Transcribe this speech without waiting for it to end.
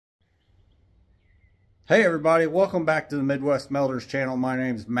Hey everybody, welcome back to the Midwest Melders channel. My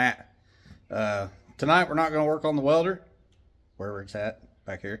name's Matt. Tonight we're not going to work on the welder, wherever it's at,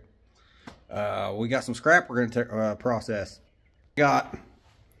 back here. We got some scrap we're going to process. Got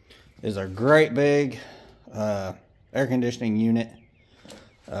is a great big air conditioning unit.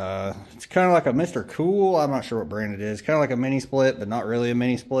 It's kind of like a Mr. Cool. I'm not sure what brand it is. Kind of like a mini split, but not really a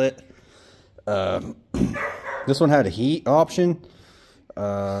mini split. This one had a heat option.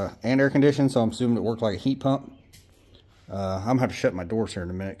 And air conditioning, so I'm assuming it worked like a heat pump. I'm gonna have to shut my doors here in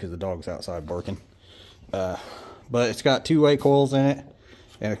a minute because the dog's outside barking. But it's got two-way coils in it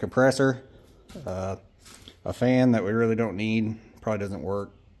and a compressor, a fan that we really don't need, probably doesn't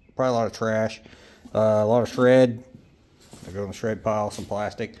work, probably a lot of trash, a lot of shred. I go in the shred pile, some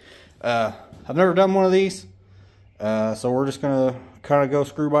plastic. I've never done one of these, so we're just gonna kind of go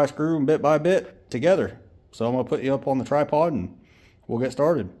screw by screw and bit by bit together. So I'm gonna put you up on the tripod and we'll get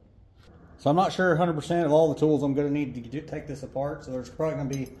started. So I'm not sure 100% of all the tools I'm going to need to take this apart, so there's probably going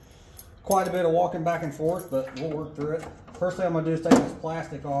to be quite a bit of walking back and forth, but we'll work through it. First thing I'm going to do is take this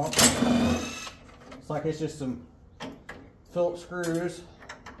plastic off. It's like it's just some Phillips screws.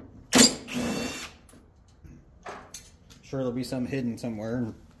 Sure there'll be some hidden somewhere,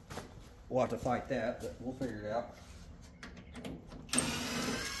 and we'll have to fight that, but we'll figure it out.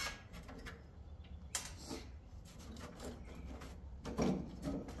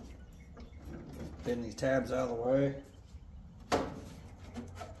 Getting these tabs out of the way.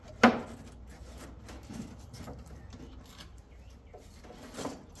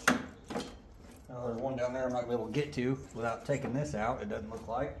 Now there's one down there I'm not going to be able to get to without taking this out, it doesn't look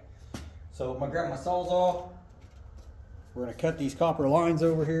like. So I'm going to grab my Sawzall. We're going to cut these copper lines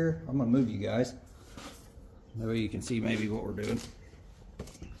over here. I'm going to move you guys. That way you can see maybe what we're doing.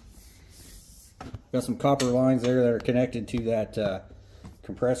 Got some copper lines there that are connected to that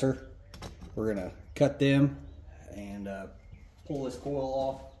compressor. We're going to cut them and pull this coil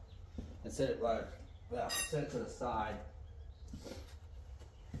off and set it set it to the side.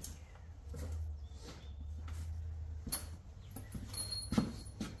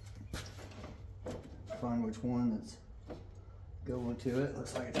 Find which one that's going to it.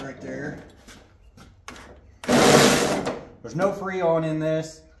 Looks like it's right there. There's no Freon in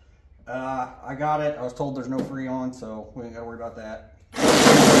this. I got it. I was told there's no Freon, so we ain't got to worry about that.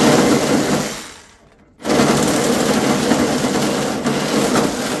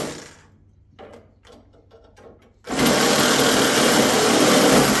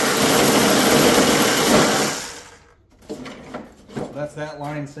 That's that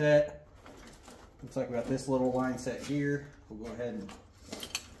line set. Looks like we got this little line set here. We'll go ahead and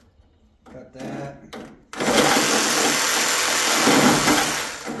cut that.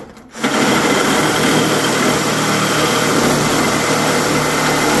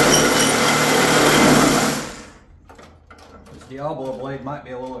 This Diablo blade might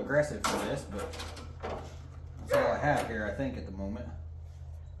be a little aggressive for this, but that's all I have here, I think, at the moment.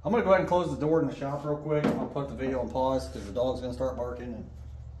 I'm going to go ahead and close the door in the shop real quick. I'll put the video on pause because the dog's going to start barking and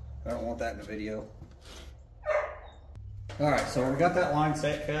I don't want that in the video. Alright, so we got that line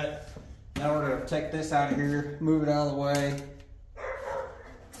set cut. Now we're going to take this out of here, move it out of the way.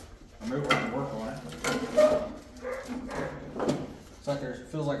 I'll move it and work on it. It's like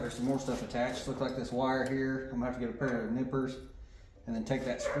feels like there's some more stuff attached. Looks like this wire here. I'm going to have to get a pair of nippers and then take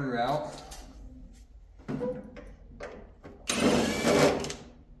that screw out.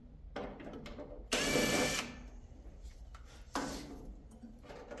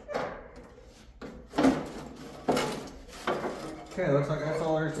 Okay, looks like that's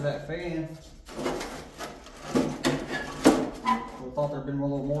all there is to that fan. I thought there'd been a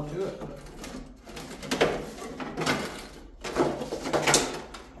little more to it.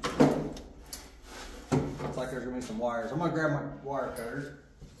 Looks like there's gonna be some wires. I'm gonna grab my wire cutters.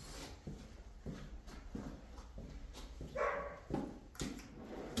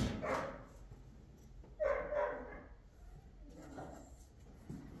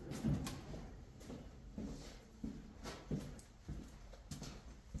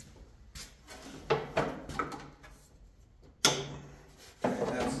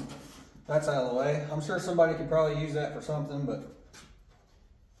 That's out of the way. I'm sure somebody could probably use that for something, but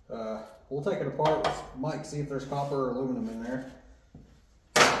we'll take it apart with Mike, see if there's copper or aluminum in there.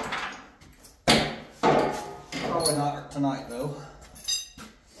 Probably not tonight though.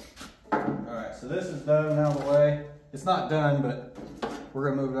 Alright, so this is done out of the way. It's not done, but we're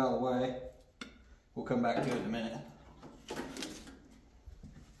going to move it out of the way. We'll come back to it in a minute.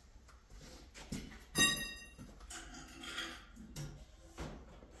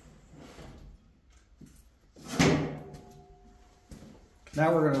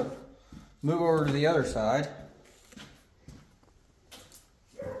 Now we're going to move over to the other side.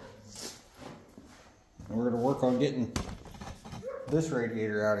 And we're going to work on getting this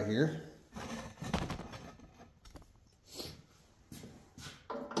radiator out of here.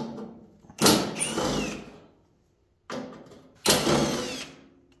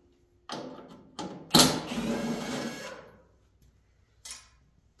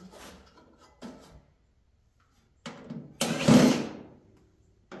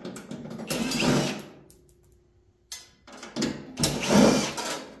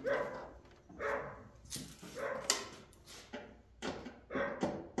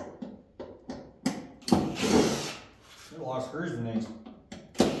 A lot of screws in these.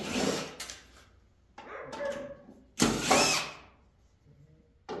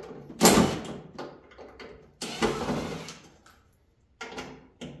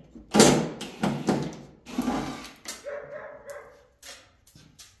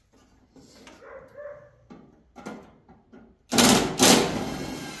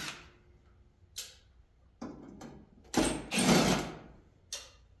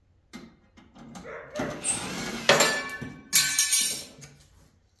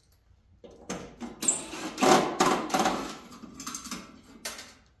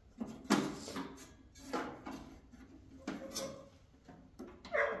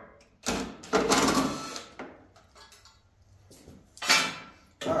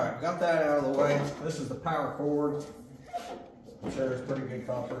 Got that out of the way. This is the power cord. I'm sure there's pretty good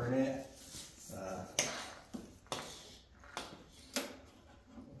copper in it.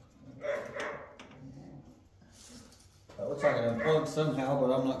 It looks like it unplugged somehow,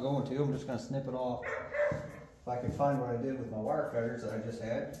 but I'm not going to. I'm just going to snip it off. If I can find what I did with my wire cutters that I just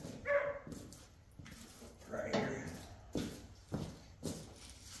had. Right here.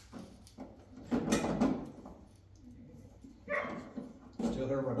 Still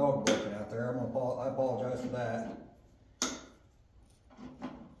hear my dog barking out there. I apologize for that.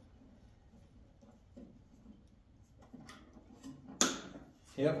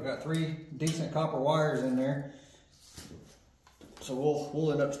 Yep, we got 3 decent copper wires in there. So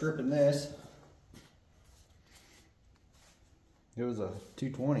we'll end up stripping this. It was a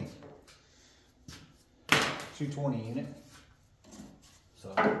 220 unit.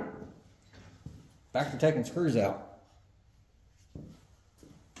 So back to taking screws out.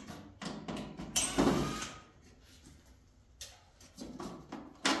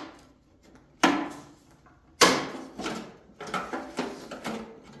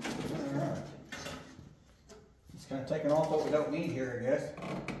 Kind of taking off what we don't need here, I guess.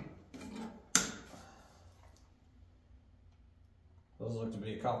 Those look to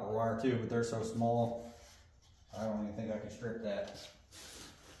be a copper wire too, but they're so small, I don't even think I can strip that.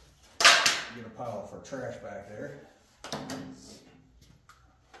 Get a pile for trash back there.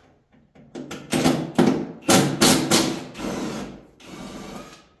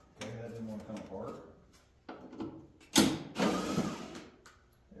 Okay, that didn't want to come apart.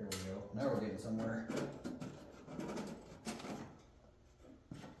 There we go. Now we're getting somewhere.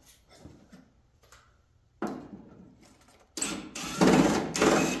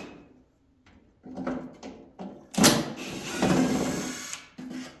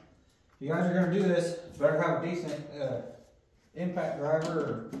 If you guys are going to do this, better have a decent impact driver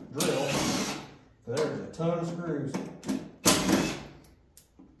or drill. There's a ton of screws.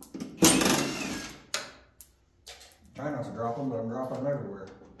 Try not to drop them, but I'm dropping them everywhere.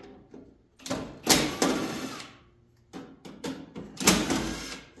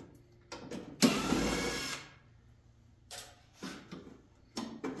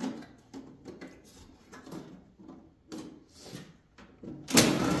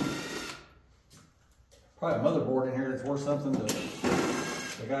 Probably a motherboard in here that's worth something to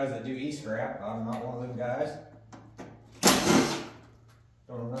the guys that do E-scrap. I'm not one of them guys.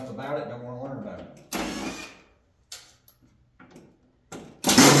 Don't know enough about it, don't want to learn about it.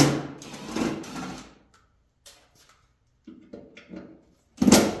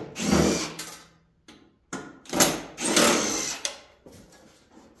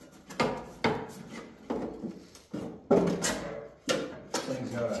 This thing's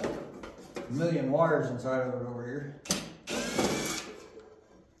got a million wires inside of it over here.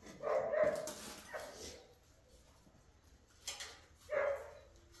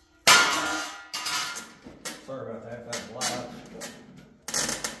 Sorry about that, that's loud.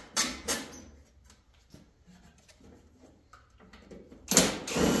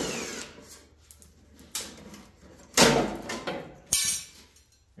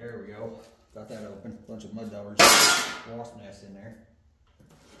 There we go. Got that open. Bunch of mud daubers, wasp nests in there.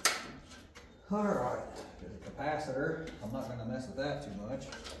 Alright, there's a capacitor. I'm not going to mess with that too much.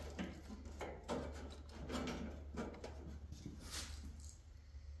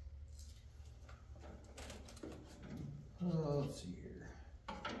 let's see here.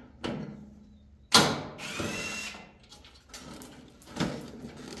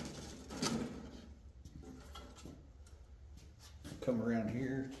 Come around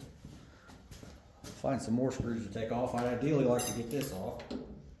here, find some more screws to take off. I'd ideally like to get this off.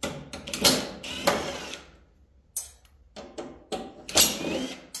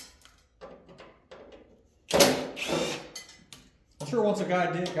 I'm sure once a guy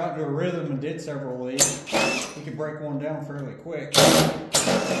got into a rhythm and did several of these, he could break one down fairly quick.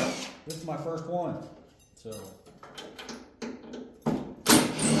 This is my first one, so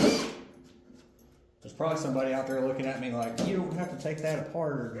there's probably somebody out there looking at me like, you don't have to take that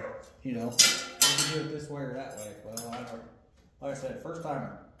apart, or, you know, you can do it this way or that way. Well, I don't, like I said, first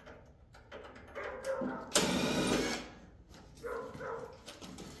timer.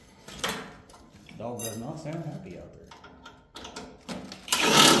 Dog does not sound happy out there.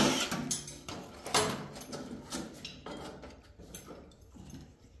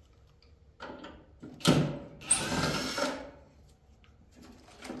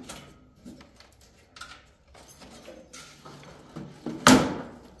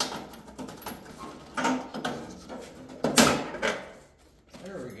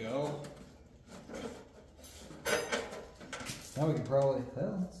 Now we can probably,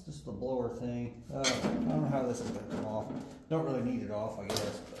 well, it's just the blower thing. I don't know how this is going to come off. Don't really need it off, I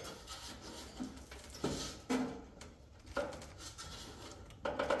guess.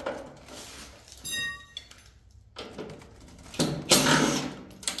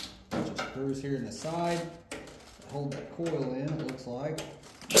 Just screws here in the side to hold that coil in, it looks like.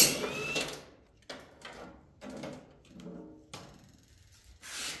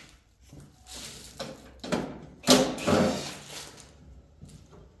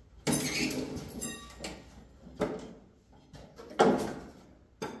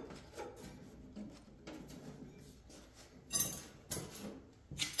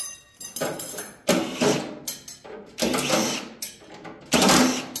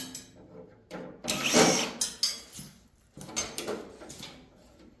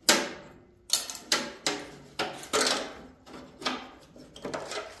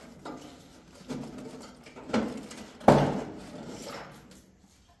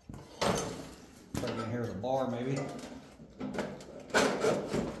 Here's a bar, maybe.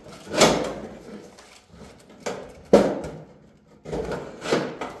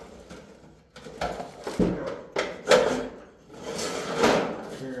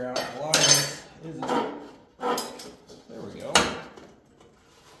 Figure out why this isn't. There we go.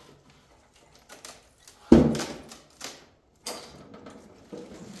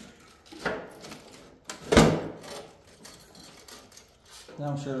 Now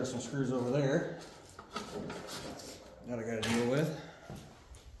I'm sure there's some screws over there that I got to deal with.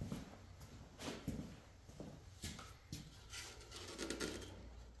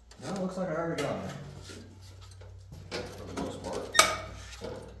 Well, it looks like I already got it for the most part.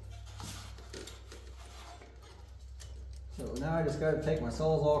 So now I just got to take my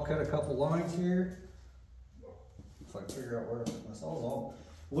Sawzall, cut a couple lines here. If I can figure out where my Sawzall.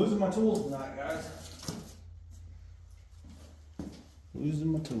 Losing my tools tonight, guys.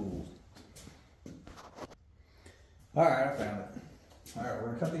 Losing my tools. Alright, I found it. Alright, we're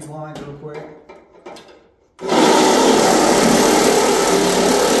going to cut these lines real quick.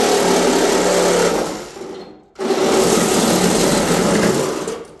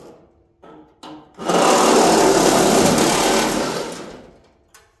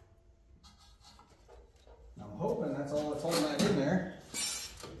 I'm hoping that's all that's holding that in there.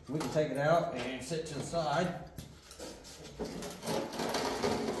 We can take it out and sit to the side.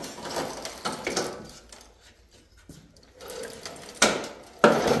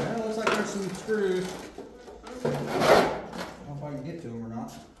 Some screws. I don't know if I can get to them or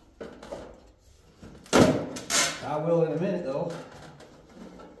not. I will in a minute though.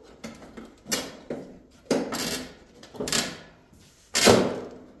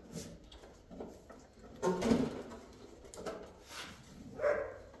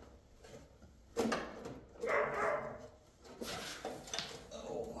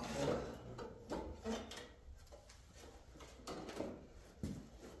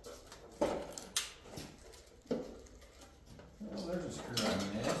 There's a screw I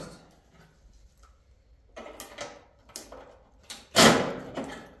missed.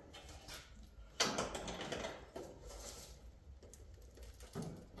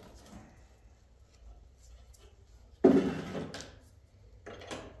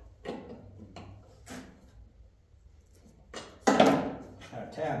 Had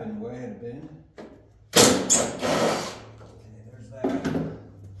a tab in the way, it had been. Okay, there's that.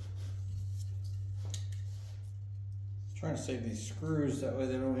 Trying to save these screws, that way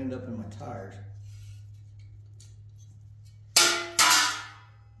they don't end up in my tires.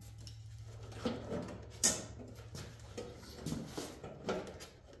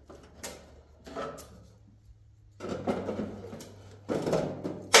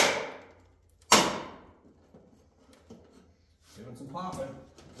 Doing some popping.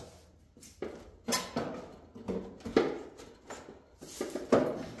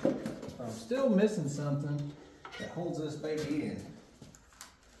 I'm still missing something that holds this baby in.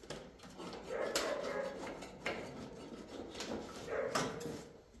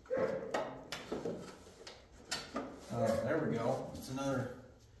 Oh, there we go. It's another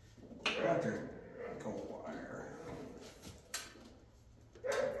electric wire.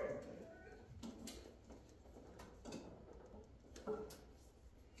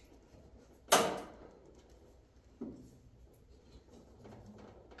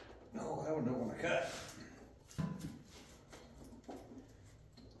 No, that one don't want to cut.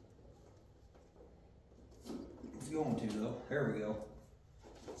 It's going to though. There we go.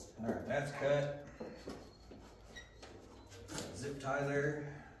 All right, that's cut. Zip tie there.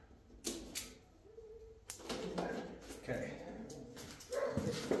 Okay.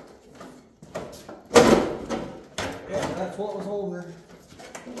 Yeah, that's what was holding her.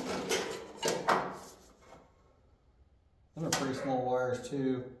 Them are pretty small wires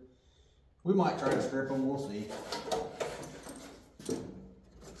too. We might try to strip them, we'll see.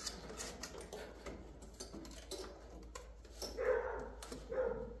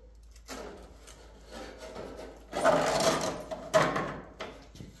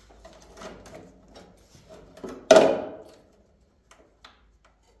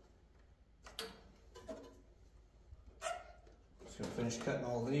 Just gonna finish cutting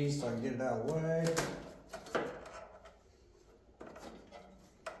all these so I can get it out of the way.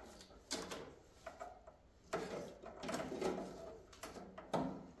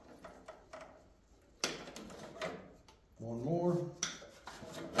 One more.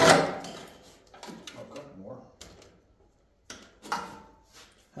 A couple more.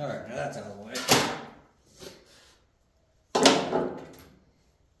 All right, now that's out of the way.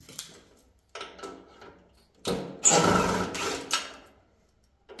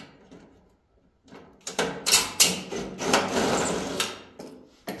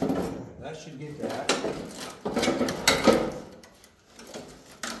 That should get that.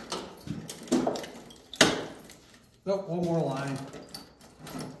 Oh, one more line.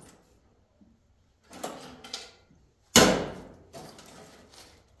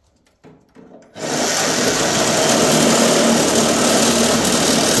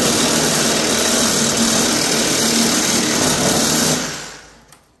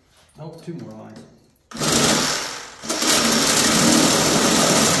 Oh, two more lines.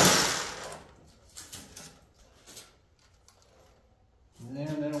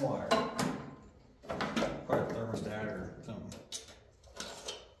 And then a wire. Probably a thermostat or something.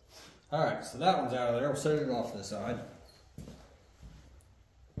 All right, so that one's out of there. We'll set it off to the side.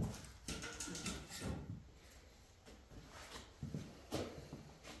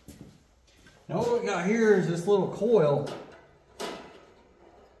 Now what we got here is this little coil.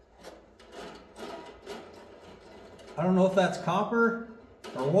 I don't know if that's copper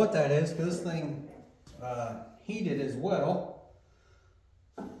or what that is, because this thing heated as well.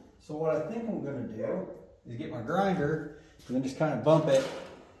 So what I think I'm going to do is get my grinder and then just kind of bump it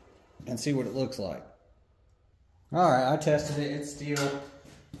and see what it looks like. All right, I tested it. It's steel.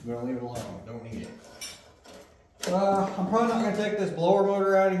 I'm going to leave it alone. Don't need it. I'm probably not going to take this blower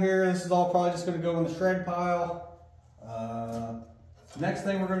motor out of here. This is all probably just going to go in the shred pile. Next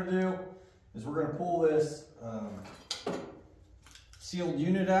thing we're going to do is we're going to pull this sealed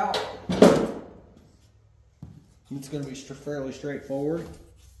unit out. It's going to be fairly straightforward.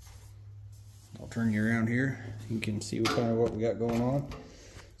 I'll turn you around here. You can see what we got going on.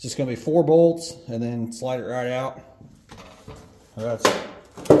 It's just going to be 4 bolts and then slide it right out. I'm going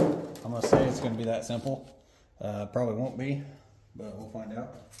to say it's going to be that simple. Probably won't be, but we'll find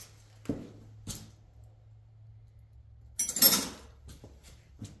out.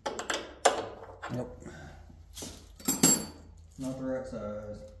 Nope. Not the right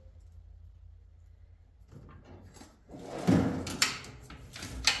size.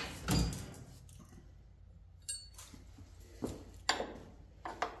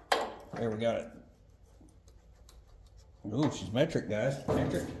 There, we got it. Ooh, she's metric, guys.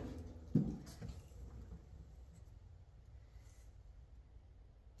 Metric.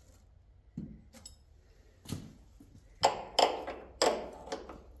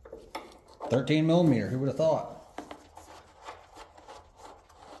 $13mm. Who would have thought?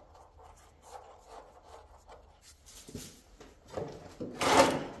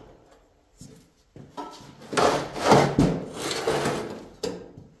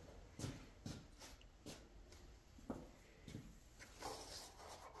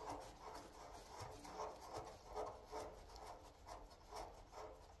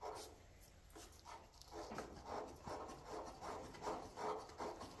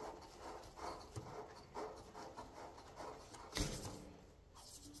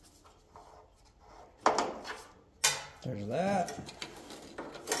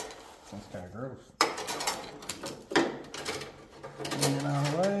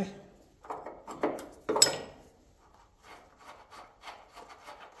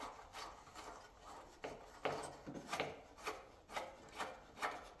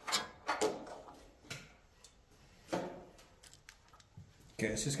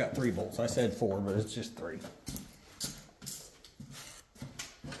 it's just got 3 bolts. I said 4, but it's just 3.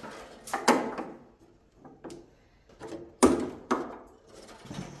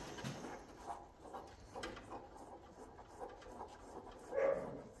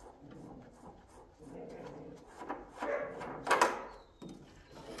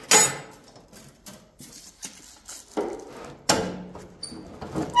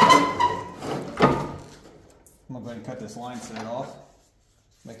 I'm gonna go ahead and cut this line set off,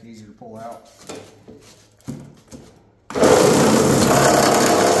 make it easier to pull out.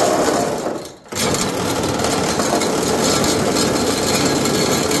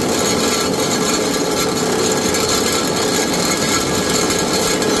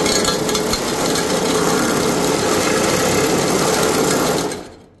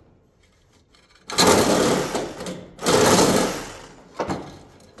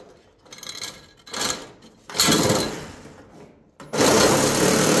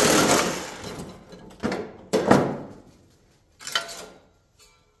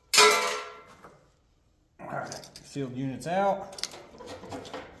 Sealed units out.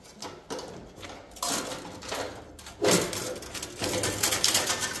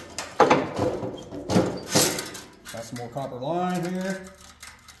 Got some more copper line here.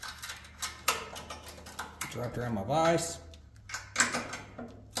 It's wrapped around my vise. I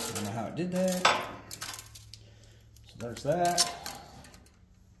don't know how it did that. So there's that.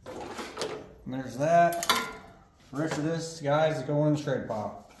 And there's that. The rest of this, guys, is going in the shred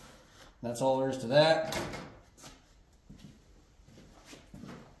pile. That's all there is to that.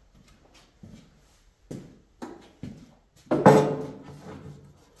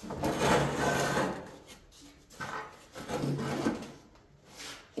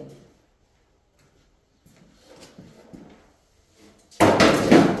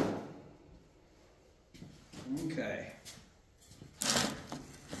 Okay.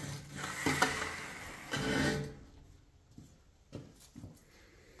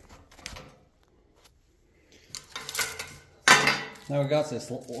 Now we got this,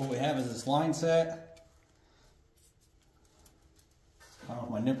 what we have is this line set. I don't know if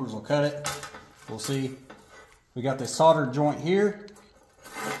my nippers will cut it. We'll see. We got this solder joint here.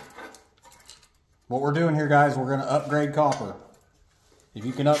 What we're doing here, guys, we're gonna upgrade copper. If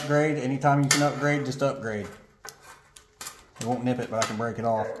you can upgrade, anytime you can upgrade, just upgrade. It won't nip it, but I can break it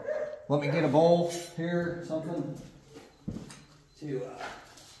off. Let me get a bowl here, something to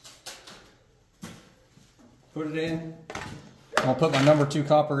put it in. I'll put my number 2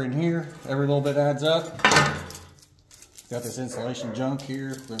 copper in here. Every little bit adds up. Got this insulation junk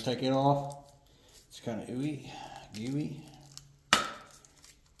here. We're gonna take it off. It's kind of ooey, gooey.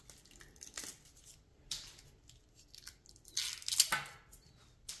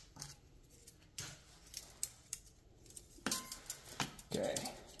 Okay.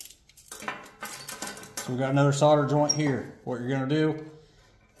 So we got another solder joint here. What you're gonna do,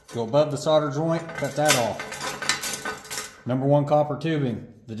 go above the solder joint, cut that off. Number 1 copper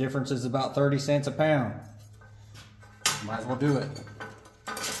tubing. The difference is about 30 cents a pound. Might as well do it.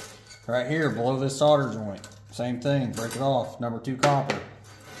 Right here, below this solder joint. Same thing, break it off. Number 2 copper.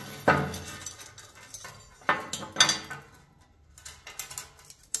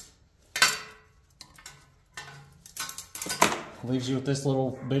 Leaves you with this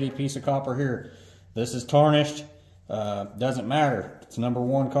little bitty piece of copper here. This is tarnished. Doesn't matter. It's number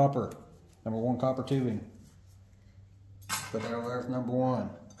 1 copper. Number 1 copper tubing. Put that over there for number 1.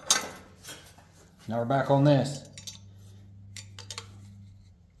 Now we're back on this.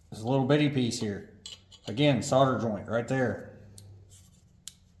 There's a little bitty piece here. Again, solder joint right there.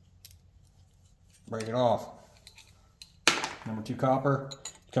 Break it off. Number 2 copper.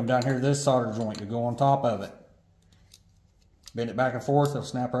 Come down here to this solder joint. You go on top of it. Bend it back and forth. It'll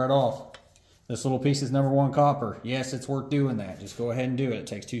snap right off. This little piece is number 1 copper. Yes, it's worth doing that. Just go ahead and do it. It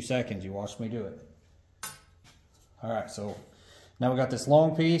takes 2 seconds. You watch me do it. Alright, so now we got this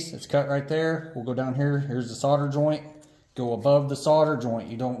long piece. It's cut right there. We'll go down here. Here's the solder joint. Go above the solder joint.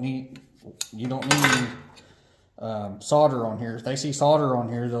 You don't need solder on here. If they see solder on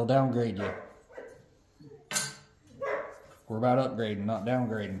here, they'll downgrade you. We're about upgrading, not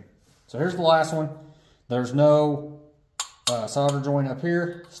downgrading. So here's the last one. There's no solder joint up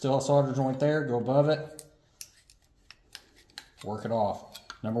here. Still a solder joint there. Go above it. Work it off.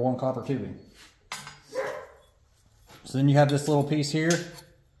 Number 1 copper tubing. So then you have this little piece here.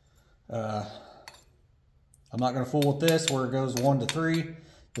 I'm not going to fool with this where it goes 1 to 3.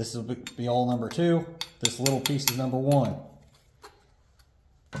 This will be all number 2. This little piece is number 1.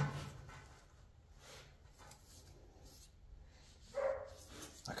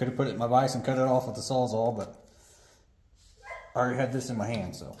 I could have put it in my vise and cut it off with the Sawzall, but I already had this in my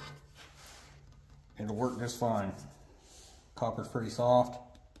hand, so it'll work just fine. Copper's pretty soft.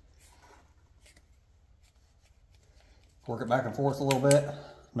 Work it back and forth a little bit.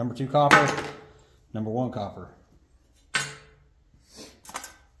 Number 2 copper, number 1 copper.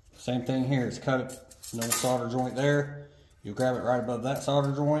 Same thing here, it's cut it, no solder joint there. You grab it right above that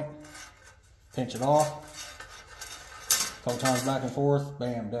solder joint, pinch it off, couple times back and forth,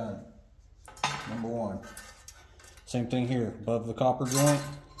 bam, done. Number 1. Same thing here, above the copper joint,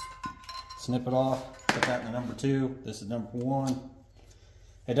 snip it off, put that in the number 2, this is number 1.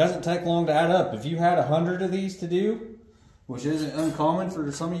 It doesn't take long to add up. If you had 100 of these to do, which isn't uncommon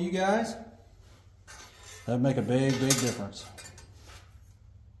for some of you guys, that'd make a big, big difference.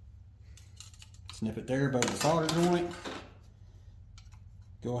 Snip it there above the solder joint.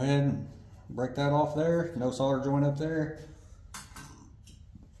 Go ahead and break that off there. No solder joint up there.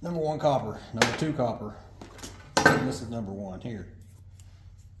 Number 1 copper, number 2 copper. And this is number 1 here.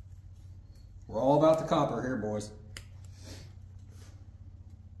 We're all about the copper here, boys.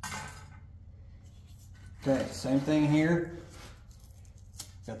 Okay, same thing here.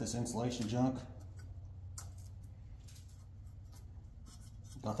 Got this insulation junk.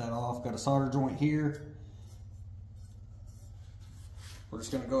 Got that off, got a solder joint here. We're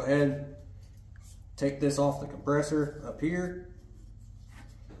just gonna go ahead, take this off the compressor up here.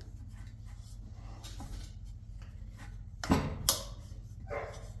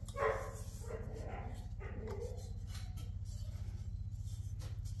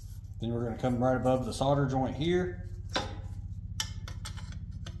 Then we're gonna come right above the solder joint here.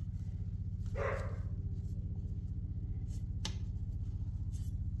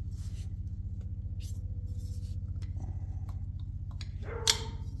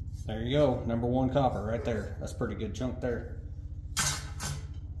 There you go, number 1 copper right there. That's a pretty good chunk there.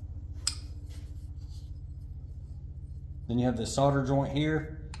 Then you have this solder joint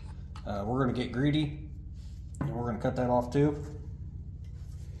here. We're gonna get greedy and we're gonna cut that off too.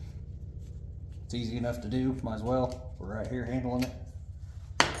 It's easy enough to do, might as well. We're right here handling it.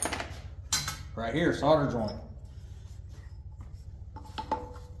 Right here, solder joint.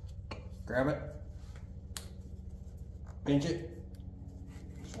 Grab it, pinch it,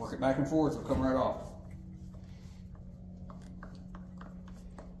 just work it back and forth, it'll come right off.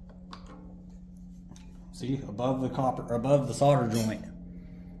 See, above the copper, above the solder joint.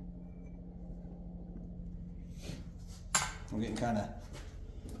 I'm getting kind of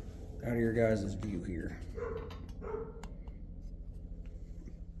out of your guys' view here.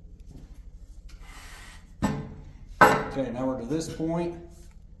 Okay, now we're to this point.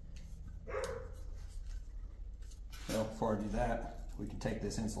 Well, before I do that, we can take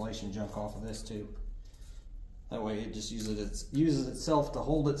this insulation junk off of this too. That way it just uses itself to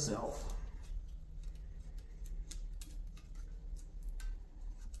hold itself.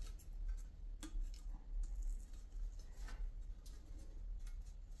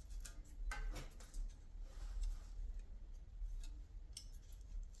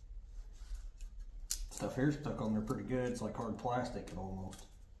 Stuff here stuck on there pretty good. It's like hard plastic almost.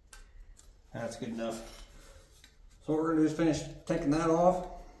 That's good enough. So what we're gonna do is finish taking that off.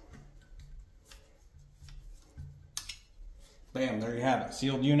 Bam, there you have it,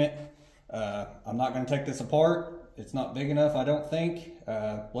 sealed unit. I'm not gonna take this apart. It's not big enough, I don't think.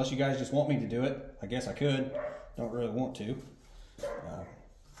 Unless you guys just want me to do it. I guess I could, don't really want to.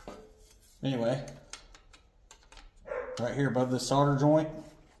 Anyway, right here above this solder joint,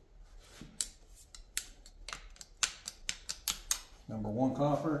 number 1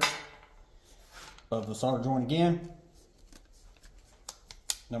 copper, above the solder joint again,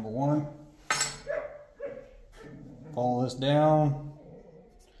 number 1. Follow this down,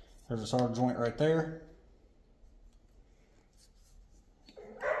 there's a solder joint right there.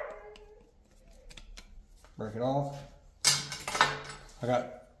 Break it off. I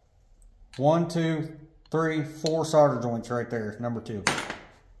got 1, 2, 3, 4 solder joints right there, number 2.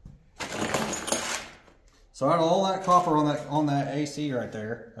 So out of all that copper on that AC right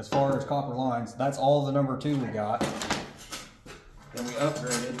there, as far as copper lines, that's all the number 2 we got. Then we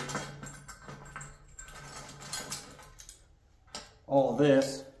upgraded all of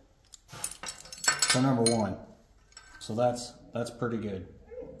this to number 1. So that's pretty good.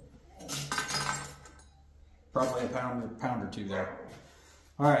 Probably a pound or 2 there.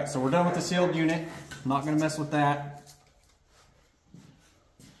 All right, so we're done with the sealed unit. I'm not gonna mess with that.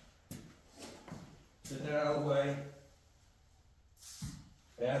 Sit that out of the way.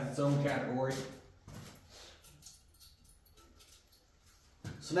 It has its own category.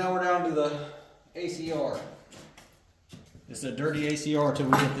 So now we're down to the ACR. It's a dirty ACR till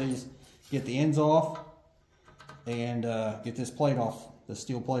we get the ends off. and get this plate off, the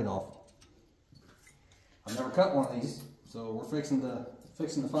steel plate off. I've never cut one of these, so we're fixing to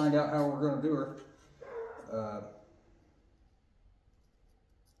find out how we're going to do her.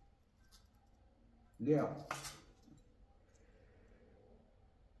 Yeah.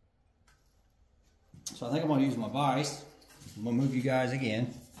 So I think I'm going to use my vise. I'm going to move you guys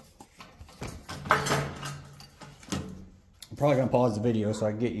again. I'm probably going to pause the video so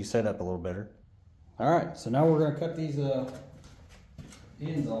I can get you set up a little better. Alright, so now we're going to cut these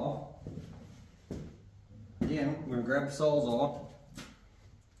ends off. Again, we're going to grab the saws off.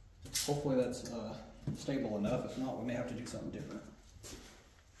 Hopefully that's stable enough. If not, we may have to do something different.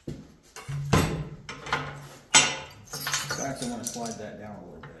 I actually want to slide that down a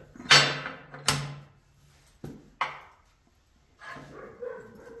little bit.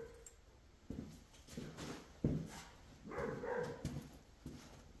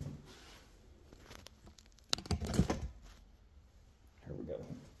 Here we go.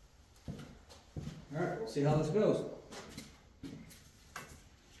 All right, we'll see how this goes.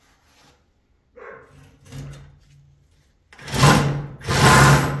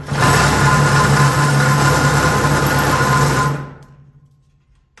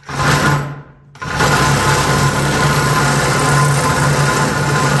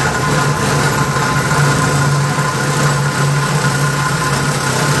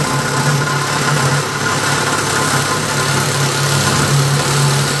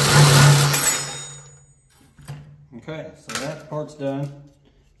 Okay, so that part's done.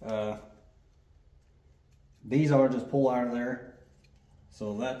 These are just pull out of there.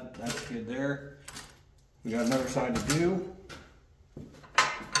 So that's good there. We got another side to do.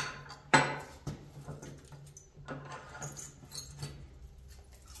 I'm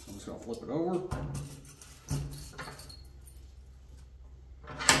just gonna flip it over.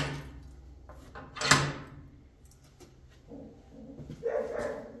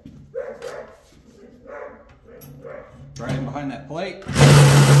 Right in behind that plate.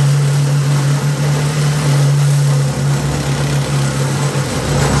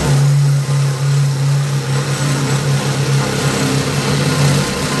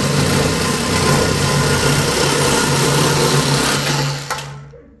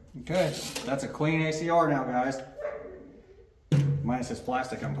 Okay, that's a clean ACR now, guys. Minus this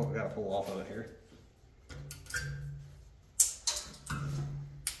plastic I've got to pull off of it here.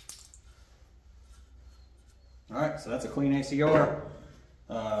 Alright, so that's a clean ACR.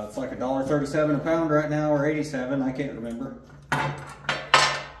 It's like $1.37 a pound right now, or 87, I can't remember.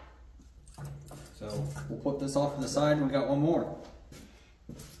 So we'll put this off to the side and we got one more.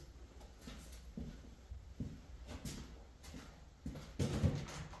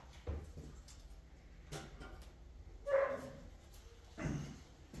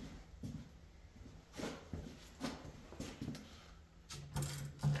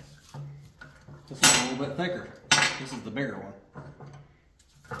 This is a little bit thicker. This is the bigger one.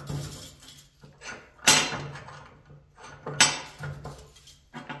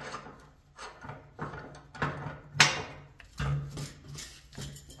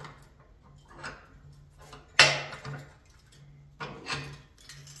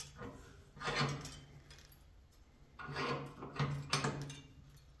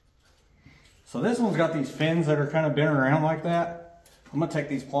 So this one's got these fins that are kind of bent around like that. I'm gonna take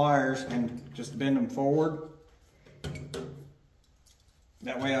these pliers and just bend them forward.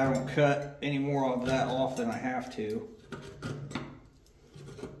 That way I don't cut any more of that off than I have to.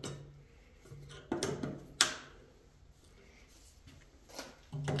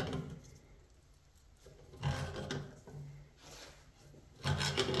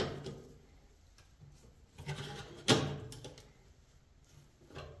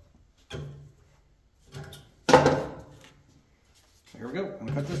 Here we go. I'm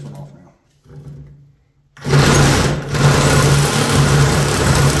gonna cut this one off now.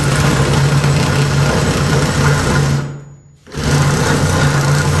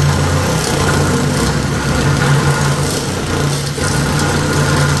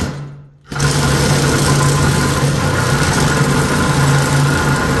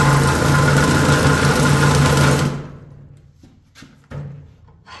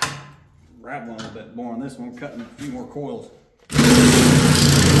 Rattling a little bit more on this one, cutting a few more coils.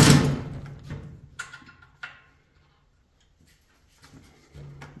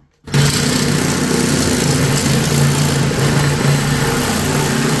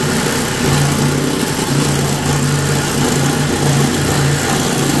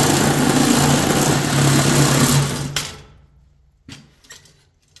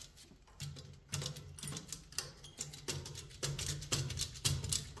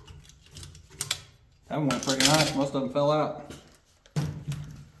 That one went pretty nice, out.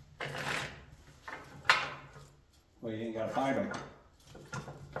 Well, you ain't gotta fight them.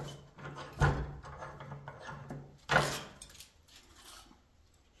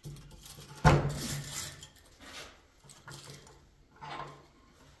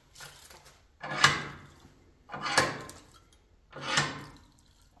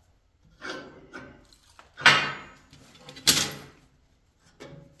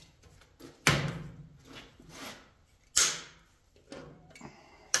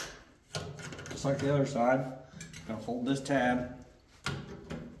 Just like the other side, I'm gonna fold this tab.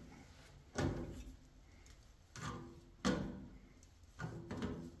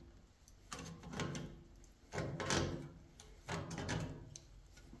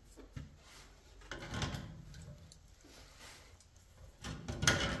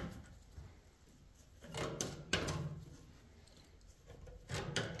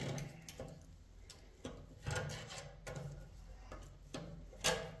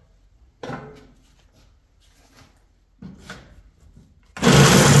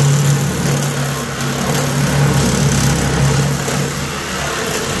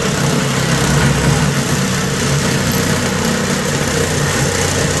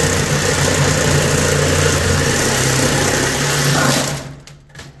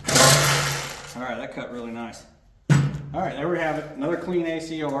 Alright, that cut really nice. Alright, there we have it. Another clean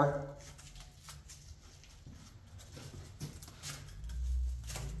ACR.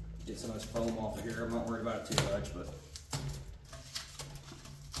 Get some of this foam off of here. I'm not worried about it too much, but.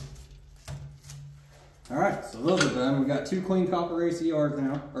 Alright, so those are done. We got 2 clean copper ACRs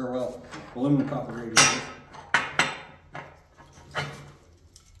now, or well, aluminum copper radiators.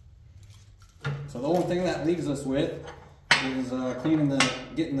 So the only thing that leaves us with is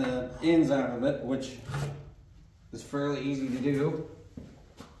getting the ends out of it, which is fairly easy to do.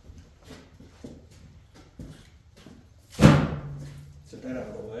 Set that out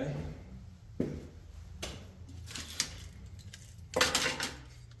of the way.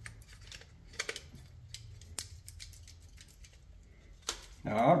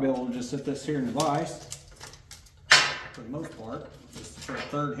 Now I'll be able to just set this here in the vise for the most part, just for a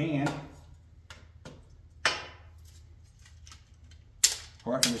third hand.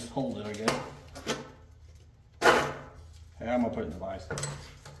 Or I can just hold it, I guess. Yeah, I'm gonna put it in the vise.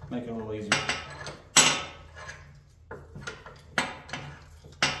 Make it a little easier.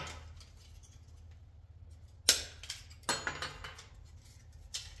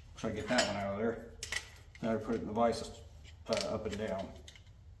 Try to get that one out of there. Now I put it in the vise up and down.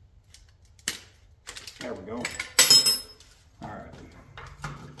 There we go. Alright.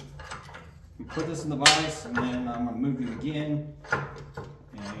 Put this in the vise, and then I'm gonna move it again.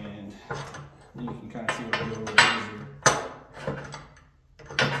 And then you can kind of see what I do a little bit easier.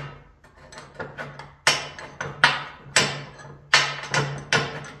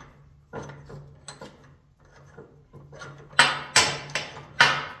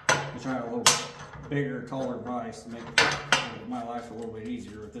 I'm trying a little bigger, taller vise to make my life a little bit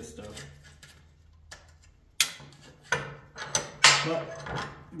easier with this stuff. But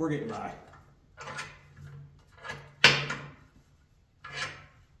we're getting by.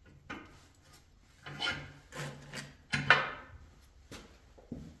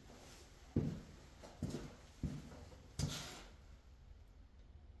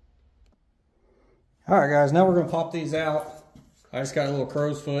 Alright guys, now we're going to pop these out. I just got a little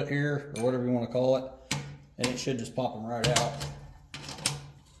crow's foot here, or whatever you want to call it, and it should just pop them right out.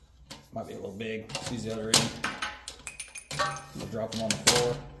 Might be a little big. Let's use the other end. We'll drop them on the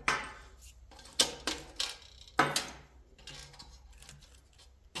floor.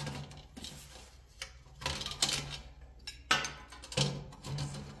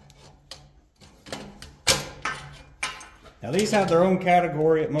 Now these have their own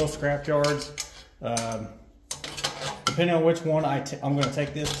category at most scrap yards. Depending on which one I'm going to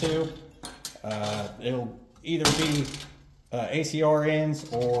take this to, it'll either be ACR ends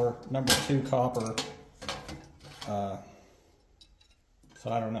or number 2 copper. So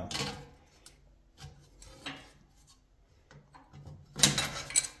I don't know.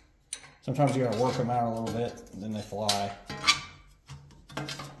 Sometimes you got to work them out a little bit, and then they fly.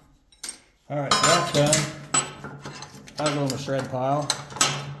 All right, so that's done. I'll go in the shred pile.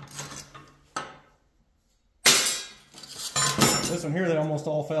 This one here, they almost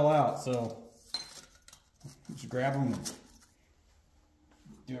all fell out, so just grab them and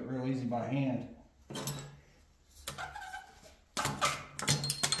do it real easy by hand.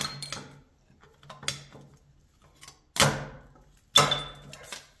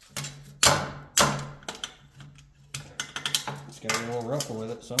 Just gotta get a little rougher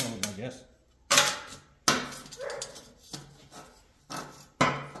with it, some of them, I guess.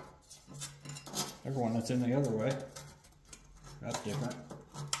 Everyone that's in the other way. That's different.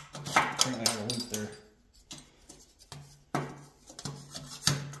 I think they have a loop there.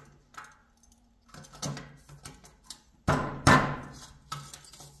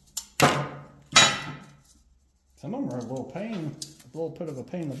 Some of them are a little bit of a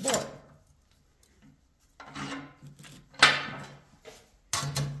pain in the butt.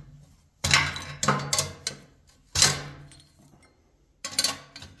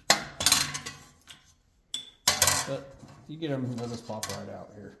 But you get them, they'll just pop right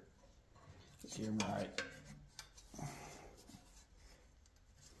out here. Just get them right.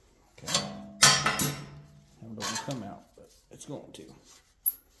 Okay. It doesn't come out, but it's going to.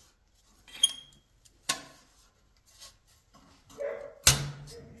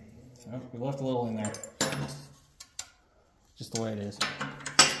 So we left a little in there. Just the way it is.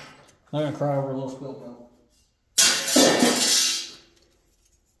 I'm not gonna cry over a little spilled milk.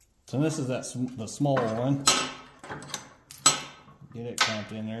 So this is the smaller one. Get it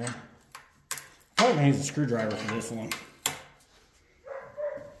clamped in there. Probably gonna use a screwdriver for this one.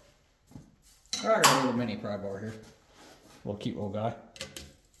 I got a little mini pry bar here. Little cute little guy.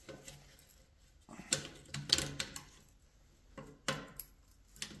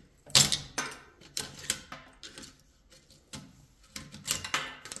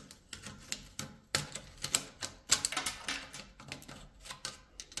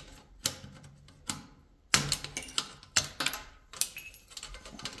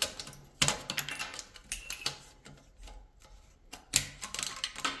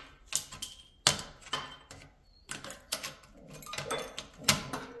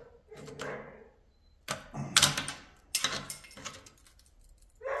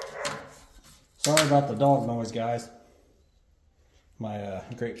 Sorry about the dog noise, guys. My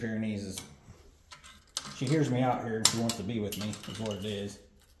Great Pyrenees she hears me out here and she wants to be with me, is what it is.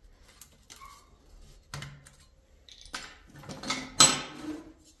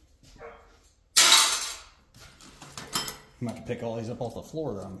 I'm about to pick all these up off the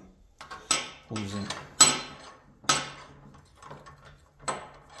floor that I'm losing.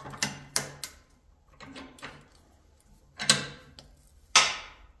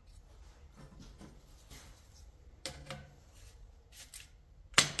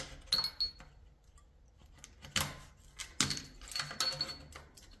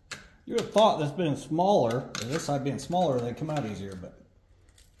 You would have thought this being smaller, or this side being smaller, they'd come out easier, but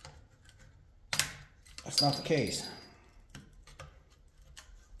that's not the case.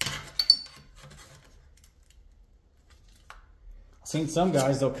 I've seen some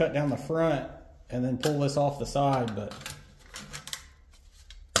guys, they'll cut down the front and then pull this off the side, but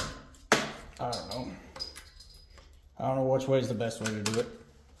I don't know. I don't know which way is the best way to do it.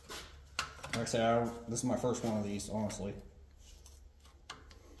 Like I said, this is my first one of these, honestly.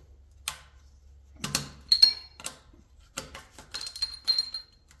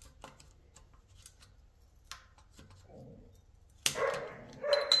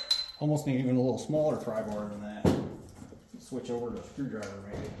 Almost need even a little smaller pry bar than that. Switch over to a screwdriver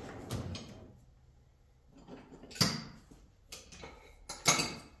maybe.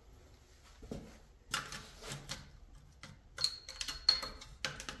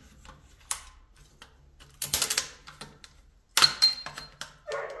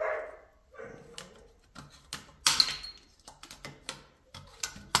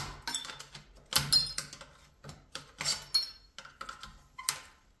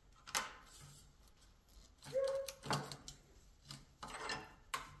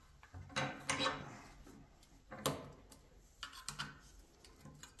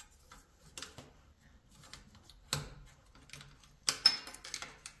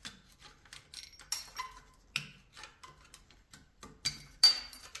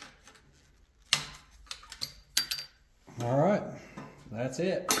 All right, that's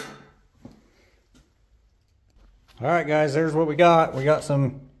it. All right, guys, there's what we got. We got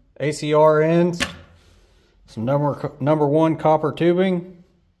some ACR ends, some number one copper tubing.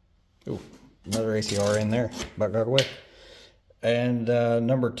 Ooh, another ACR in there, about got away. And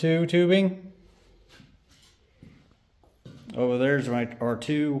number 2 tubing. Over there's our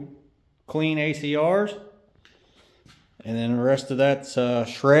 2 clean ACRs. And then the rest of that's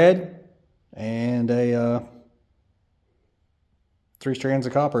shred and a 3 strands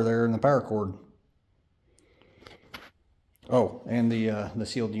of copper there in the power cord. Oh, and the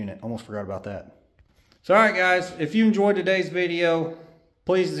sealed unit. Almost forgot about that. So, all right, guys, if you enjoyed today's video,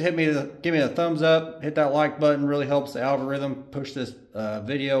 please give me a thumbs up. Hit that like button. Really helps the algorithm push this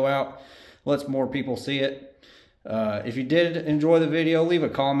video out. Lets more people see it. If you did enjoy the video, leave a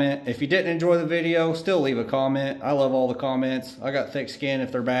comment. If you didn't enjoy the video, still leave a comment. I love all the comments. I got thick skin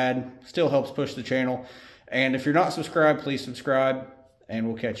if they're bad. Still helps push the channel. And if you're not subscribed, please subscribe. And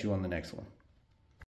we'll catch you on the next one.